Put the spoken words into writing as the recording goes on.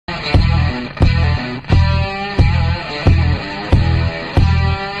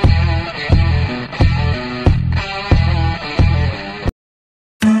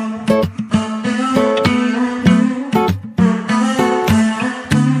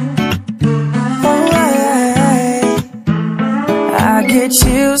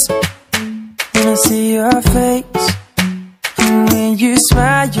chills when I see your face. And when you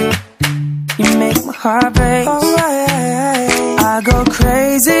smile, you make my heart break. Oh, I go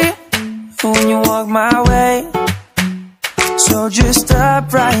crazy when you walk my way. So just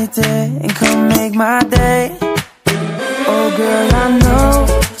stop right there and come make my day. Oh girl, I know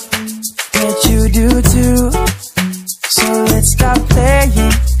that you do too. So let's stop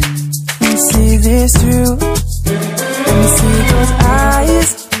playing and see this through. Let me see those eyes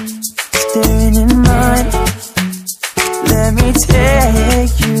staring in mine. Let me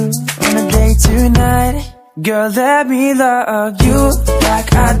take you on a date tonight. Girl, let me love you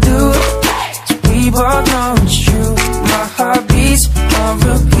like I do. We both know it's true. My heart beats on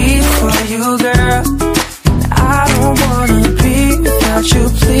repeat for you, girl. I don't wanna be without you,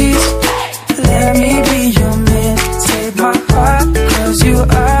 please. Let me be your man. Take my heart, cause you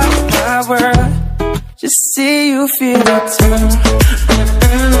are my world. Just see you feel it too.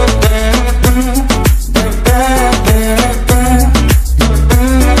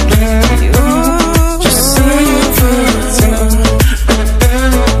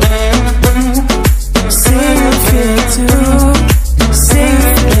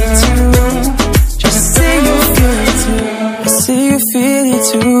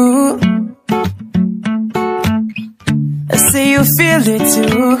 Feel it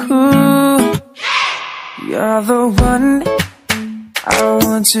too. You're the one I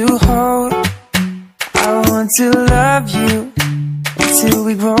want to hold. I want to love you until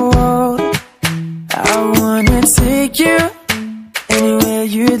we grow old. I wanna take you anywhere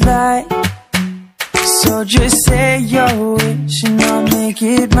you'd like. So just say your wish and I'll make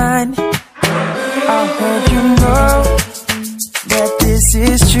it mine. I hope you know that this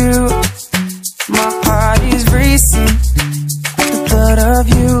is true. My heart is racing thought of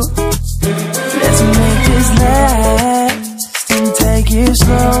you. Let's make this last and take it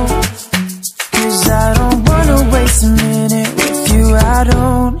slow. Cause I don't wanna waste a minute with you, I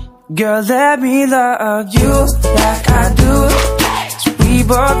don't. Girl, let me love you like I do. We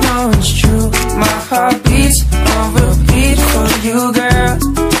both know it's true. My heart beats on repeat for you, girl.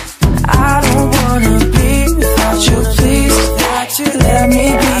 I don't wanna be without you, please. Let me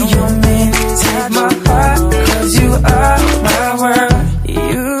be your man. Take my heart, cause you are my world.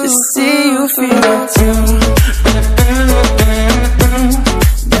 Just see you feel it too.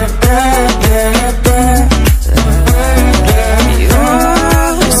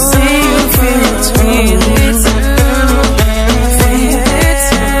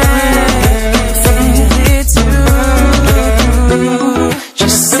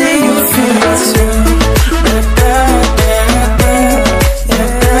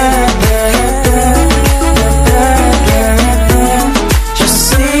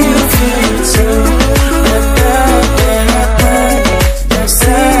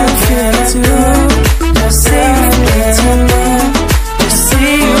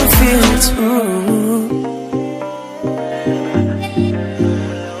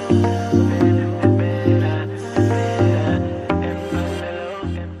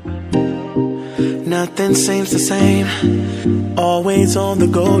 Nothing seems the same. Always on the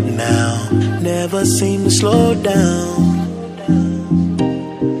go now. Never seem to slow down.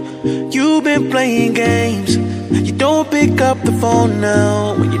 You've been playing games. You don't pick up the phone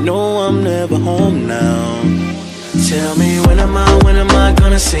now when you know I'm never home now. Tell me when am I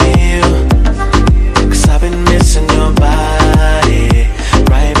gonna see you? Cause I've been missing your body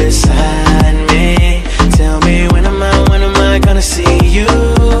right beside me. Tell me when am I gonna see you?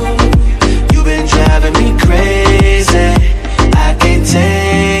 Driving me crazy, I can't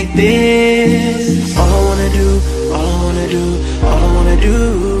take this. All I wanna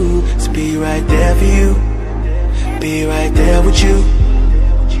do is be right there for you. Be right there with you.